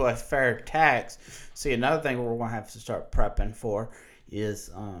went into a fair tax. See, another thing we're going to have to start prepping for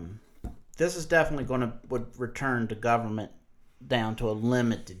is this is definitely would return to government down to a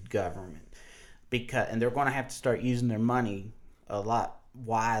limited government, and they're going to have to start using their money a lot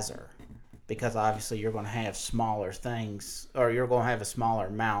wiser, because obviously you're going to have smaller things, or you're going to have a smaller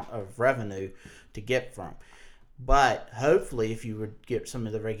amount of revenue to get from. But hopefully, if you would get some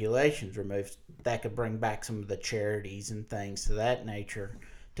of the regulations removed, that could bring back some of the charities and things to that nature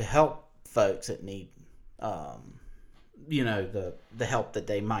to help folks that need, the help that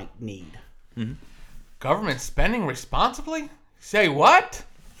they might need. Mm-hmm. Government spending responsibly? Say what?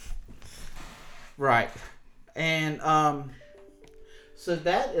 Right. And so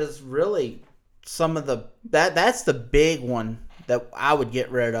that is really some of that's the big one that I would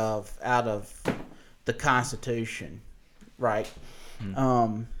get rid of out of the Constitution, right?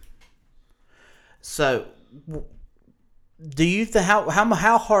 Mm-hmm. So do you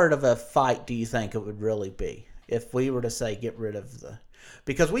how hard of a fight do you think it would really be if we were to say get rid of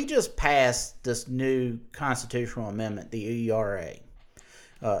because we just passed this new constitutional amendment, the ERA,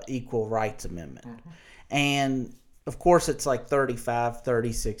 Equal Rights Amendment. Mm-hmm. And of course it's like 35,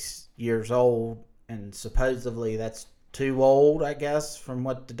 36 years old, and supposedly that's too old, I guess, from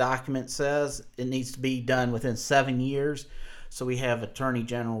what the document says. It needs to be done within 7 years. So we have attorney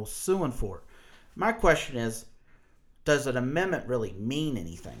generals suing for it. My question is, does an amendment really mean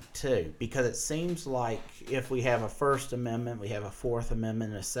anything, too? Because it seems like if we have a First Amendment, we have a Fourth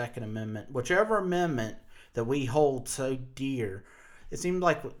Amendment, and a Second Amendment, whichever amendment that we hold so dear, it seems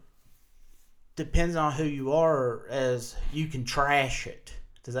like depends on who you are, as you can trash it.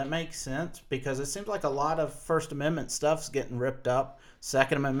 Does that make sense? Because it seems like a lot of First Amendment stuff's getting ripped up.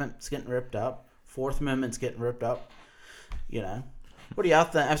 Second Amendment's getting ripped up. Fourth Amendment's getting ripped up. What do y'all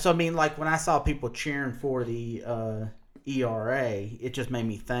think? So, I mean, like, when I saw people cheering for the ERA, it just made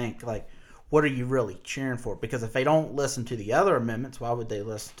me think, like, what are you really cheering for? Because if they don't listen to the other amendments, why would they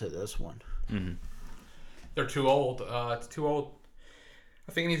listen to this one? Mm-hmm. They're too old. It's too old.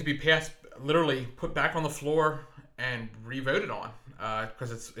 I think it needs to be passed, literally put back on the floor and re-voted on,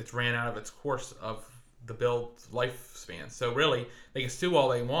 because it's ran out of its course of the bill's lifespan. So really, they can sue all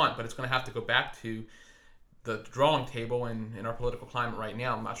they want, but it's going to have to go back to the drawing table. And in our political climate right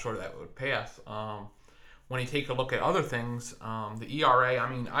now, I'm not sure that would pass. When you take a look at other things, the ERA, I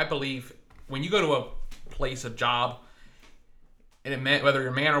mean, I believe when you go to a place, a job, and whether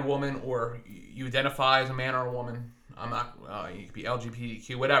you're a man or woman, or you identify as a man or a woman, you could be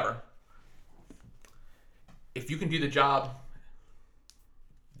LGBTQ, whatever. If you can do the job,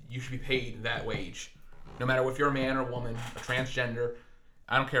 you should be paid that wage. No matter if you're a man or a woman, a transgender,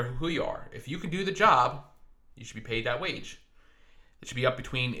 I don't care who you are. If you can do the job, you should be paid that wage. It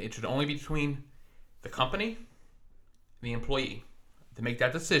should only be between the company and the employee to make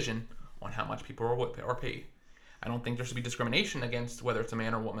that decision on how much people are paid. I don't think there should be discrimination against whether it's a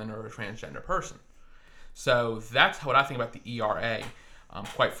man or woman or a transgender person. So that's what I think about the ERA.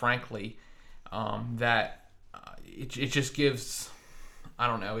 Quite frankly, that it just gives, I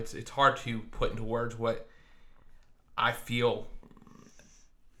don't know, it's hard to put into words what I feel,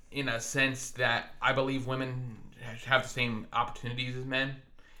 in a sense that I believe women have the same opportunities as men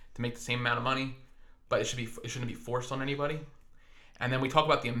to make the same amount of money, but it shouldn't be forced on anybody. And then we talk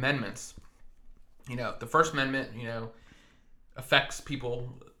about the amendments. The First Amendment, affects people.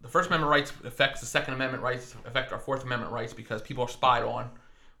 The First Amendment rights affects the Second Amendment rights, affect our Fourth Amendment rights, because people are spied on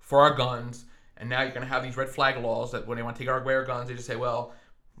for our guns. And now you're going to have these red flag laws that when they want to take away our guns, they just say, well,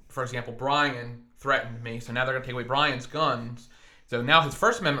 for example, Brian threatened me, so now they're going to take away Brian's guns. So now his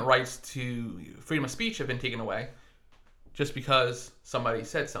First Amendment rights to freedom of speech have been taken away just because somebody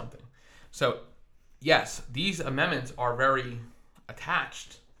said something. So, yes, these amendments are very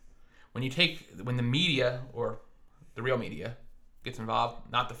attached. When the media, or the real media, gets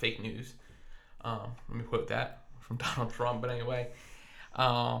involved, not the fake news. Let me quote that from Donald Trump, but anyway.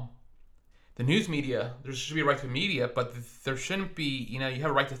 The news media, there should be a right to media, but there shouldn't be, you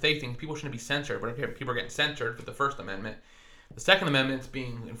have a right to say things. People shouldn't be censored, but people are getting censored for the First Amendment. The Second Amendment is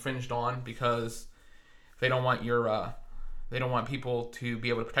being infringed on because they don't want people to be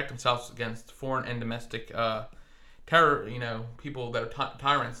able to protect themselves against foreign and domestic terror. People that are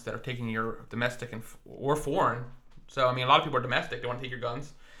tyrants that are taking your domestic or foreign. So I mean, a lot of people are domestic. They want to take your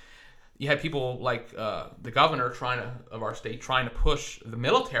guns. You had people like the governor of our state trying to push the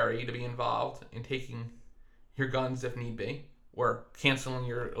military to be involved in taking your guns if need be, or canceling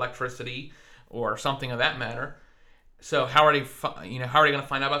your electricity or something of that matter. So how are they going to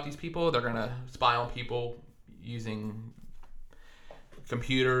find out about these people? They're going to spy on people using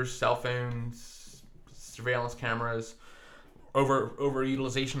computers, cell phones, surveillance cameras,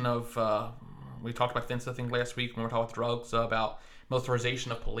 overutilization of. We talked about this, I think, last week when we were talking about drugs, about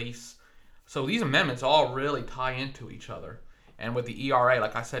militarization of police. So these amendments all really tie into each other. And with the ERA,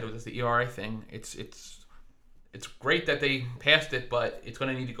 like I said, with the ERA thing, it's great that they passed it, but it's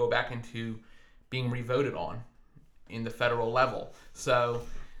going to need to go back into being revoted on in the federal level. So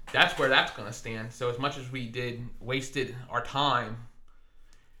that's where that's going to stand. So as much as we wasted our time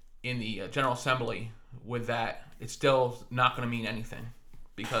in the General Assembly with that, it's still not going to mean anything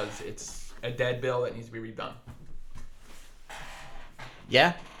because it's a dead bill that needs to be redone.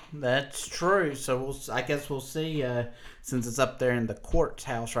 Yeah, that's true. So I guess we'll see, since it's up there in the court's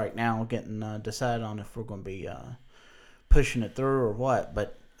house right now, getting decided on if we're going to be pushing it through or what.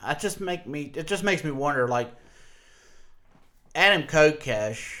 But it just makes me wonder, like, Adam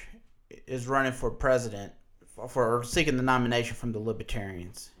Kokesh is running for president for seeking the nomination from the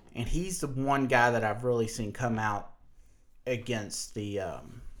Libertarians, and he's the one guy that I've really seen come out against the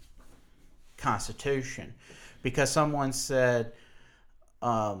Constitution, because someone said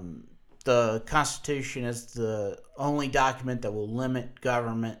the Constitution is the only document that will limit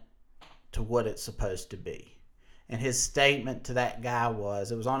government to what it's supposed to be. And his statement to that guy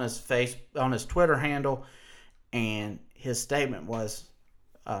was, it was on his Twitter handle, and his statement was,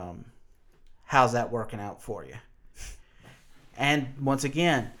 how's that working out for you? And once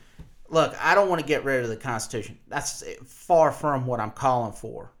again, look, I don't want to get rid of the Constitution. That's far from what I'm calling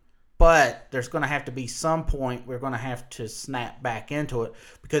for. But there's going to have to be some point we're going to have to snap back into it,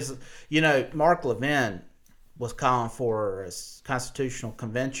 because, Mark Levin was calling for a constitutional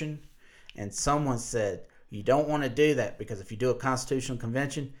convention, and someone said, you don't want to do that, because if you do a constitutional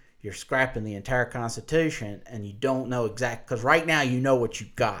convention, you're scrapping the entire Constitution, and you don't know exactly, because right now you know what you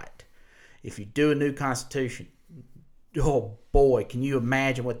got. If you do a new Constitution, oh boy, can you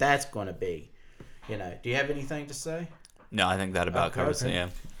imagine what that's going to be? Do you have anything to say? No, I think that about covers it, yeah.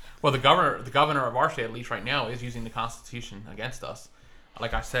 Well, the governor of our state, at least right now, is using the Constitution against us.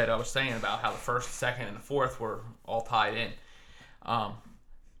 Like I said, I was saying about how the first, second, and the fourth were all tied in.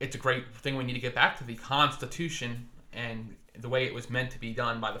 It's a great thing. We need to get back to the Constitution and the way it was meant to be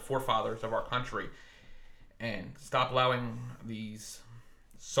done by the forefathers of our country, and stop allowing these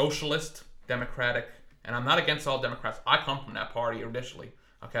socialist, democratic, and I'm not against all Democrats. I come from that party initially,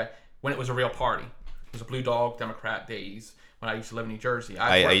 okay, when it was a real party. It was a Blue Dog Democrat days when I used to live in New Jersey.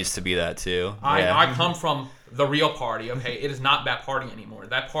 I used to be that too. I come from the real party, okay? It is not that party anymore.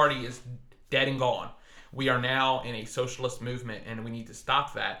 That party is dead and gone. We are now in a socialist movement, and we need to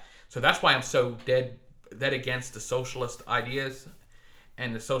stop that. So that's why I'm so dead against the socialist ideas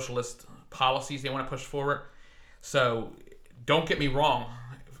and the socialist policies they want to push forward. So don't get me wrong,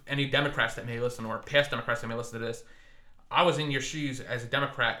 any Democrats that may listen, or past Democrats that may listen to this, I was in your shoes as a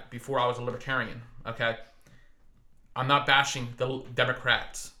Democrat before I was a Libertarian, okay? I'm not bashing the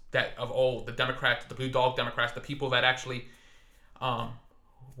Democrats that of old, the Democrats, the Blue Dog Democrats, the people that actually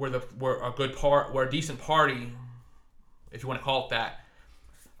were a decent party, if you want to call it that.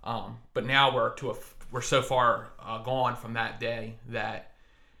 But now we're so far gone from that day that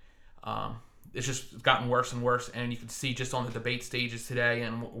it's just gotten worse and worse. And you can see just on the debate stages today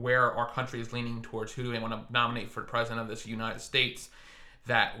and where our country is leaning towards who they want to nominate for the president of this United States,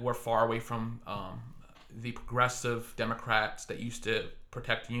 that we're far away from the progressive Democrats that used to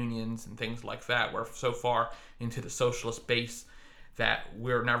protect unions and things like that. We're so far into the socialist base that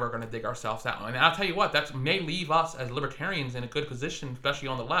we're never going to dig ourselves out. And I'll tell you what, that may leave us as libertarians in a good position, especially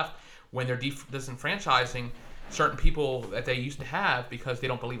on the left, when they're disenfranchising certain people that they used to have because they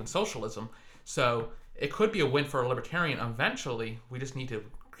don't believe in socialism. So it could be a win for a libertarian eventually. We just need to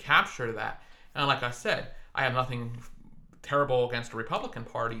capture that. And like I said, I have nothing terrible against the Republican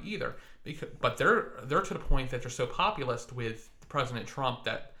Party either, but they're to the point that they're so populist with President Trump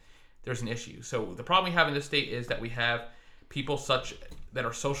that there's an issue. So the problem we have in this state is that we have people that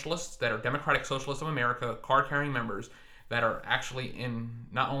are socialists, that are Democratic Socialists of America, card-carrying members that are actually in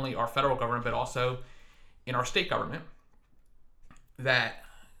not only our federal government but also in our state government, that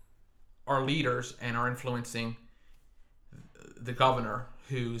are leaders and are influencing the governor,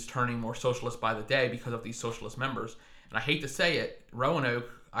 who's turning more socialist by the day because of these socialist members. And I hate to say it, Roanoke,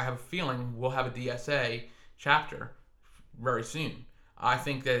 I have a feeling will have a DSA chapter very soon. I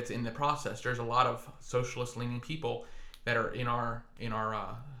think that it's in the process. There's a lot of socialist-leaning people that are in our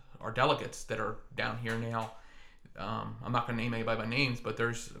delegates that are down here now. I'm not going to name anybody by names, but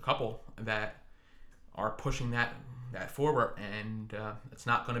there's a couple that are pushing that forward, and it's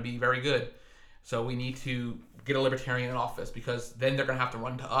not going to be very good. So we need to get a libertarian in office, because then they're going to have to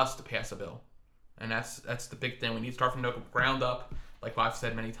run to us to pass a bill. And that's the big thing. We need to start from the ground up, like I've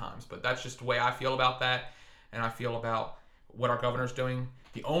said many times. But that's just the way I feel about that, and I feel about what our governor's doing.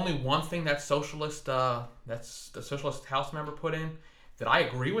 The only one thing that that's the socialist House member put in that I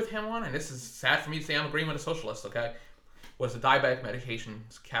agree with him on, and this is sad for me to say I'm agreeing with a socialist, okay, was the diabetic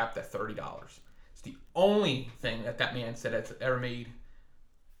medications capped at $30. It's the only thing that man said that's ever made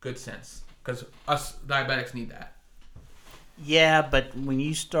good sense, because us diabetics need that. Yeah, but when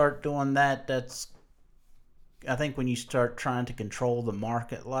you start doing that, I think when you start trying to control the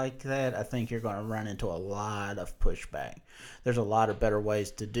market like that, I think you're going to run into a lot of pushback. There's a lot of better ways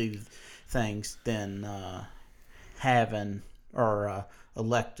to do things than having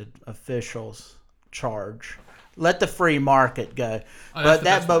elected officials charge. Let the free market go. But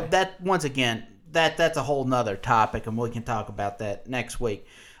that once again, that's a whole nother topic, and we can talk about that next week.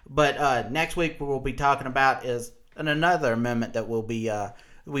 But next week what we'll be talking about is another amendment that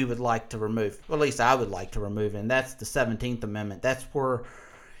we would like to remove. Well, at least I would like to remove, and that's the 17th Amendment. That's where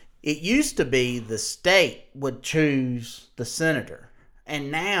it used to be the state would choose the senator,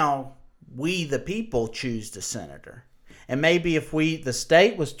 and now we, the people, choose the senator. And maybe if the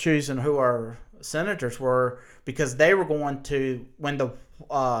state was choosing who our senators were, because they were going to, when the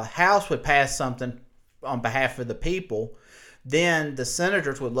House would pass something on behalf of the people, then the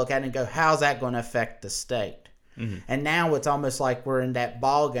senators would look at it and go, how's that going to affect the state? Mm-hmm. And now it's almost like we're in that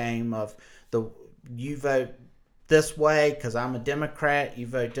ball game of you vote this way because I'm a Democrat, you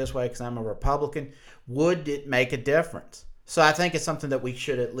vote this way because I'm a Republican. Would it make a difference? So I think it's something that we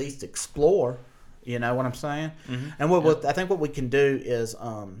should at least explore. You know what I'm saying? Mm-hmm. And I think what we can do is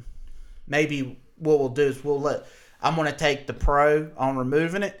maybe what we'll do is I'm going to take the pro on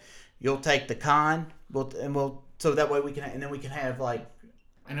removing it. You'll take the con. So that way we can have like,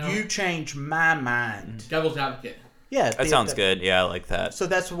 you change my mind. Devil's advocate. Yeah, that sounds good. Yeah, I like that. So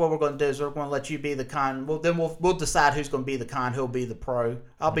that's what we're going to do. Is we're going to let you be the con. Well, then we'll decide who's going to be the con. Who'll be the pro.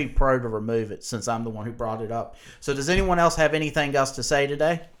 I'll be pro to remove it since I'm the one who brought it up. So does anyone else have anything else to say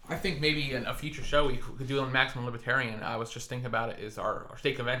today? I think maybe in a future show we could do on Maximum Libertarian. I was just thinking about it. Is our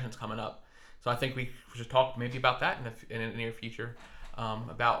state convention's coming up, so I think we should talk maybe about that in the near future,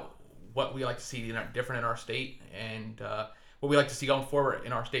 about what we like to see different in our state, and what we like to see going forward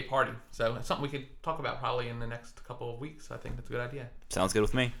in our state party. So it's something we could talk about probably in the next couple of weeks. I think that's a good idea. Sounds good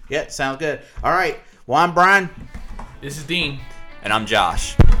with me. Yeah, sounds good. All right. Well, I'm Brian. This is Dean. And I'm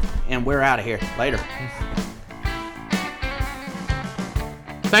Josh. And we're out of here. Later.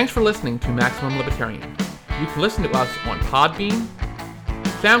 Thanks for listening to Maximum Libertarian. You can listen to us on Podbean,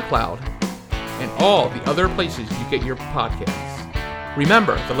 SoundCloud, and all the other places you get your podcasts.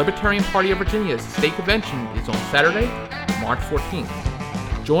 Remember, the Libertarian Party of Virginia's state convention is on Saturday, March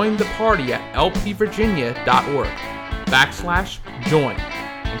 14th. Join the party at lpvirginia.org/join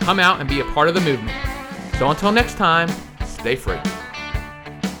and come out and be a part of the movement. So until next time, stay free.